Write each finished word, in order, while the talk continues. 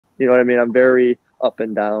You know what I mean? I'm very up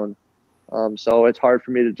and down. So it's hard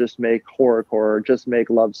for me to just make horrorcore or just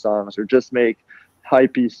make love songs or just make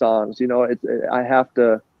hypey songs. You know, I have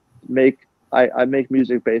to make I make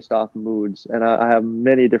music based off moods, and I have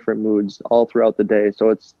many different moods all throughout the day.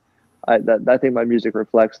 So I think my music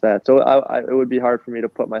reflects that. So it would be hard for me to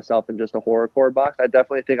put myself in just a horrorcore box. I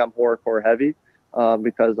definitely think I'm horrorcore heavy,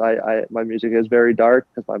 because my music is very dark,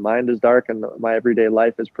 because my mind is dark and my everyday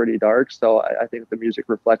life is pretty dark. So I think the music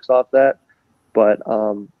reflects off that. But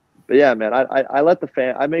yeah, man, I let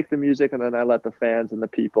I make the music, and then I let the fans and the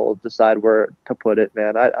people decide where to put it,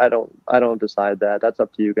 man. I don't decide that. That's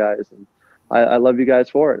up to you guys, and I love you guys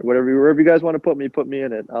for it. Wherever you guys want to put me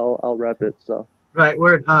in it. I'll rep it. So right,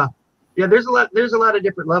 word. Yeah, there's a lot of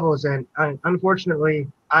different levels, and unfortunately,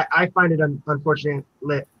 I find it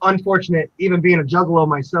unfortunate, even being a juggalo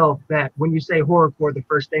myself, that when you say horrorcore, the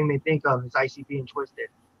first thing they think of is ICP and Twisted.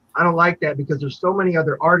 I don't like that, because there's so many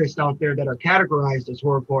other artists out there that are categorized as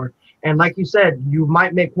horrorcore. And like you said, you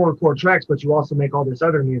might make horrorcore tracks, but you also make all this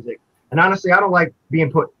other music. And honestly, I don't like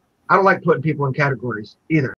putting people in categories either.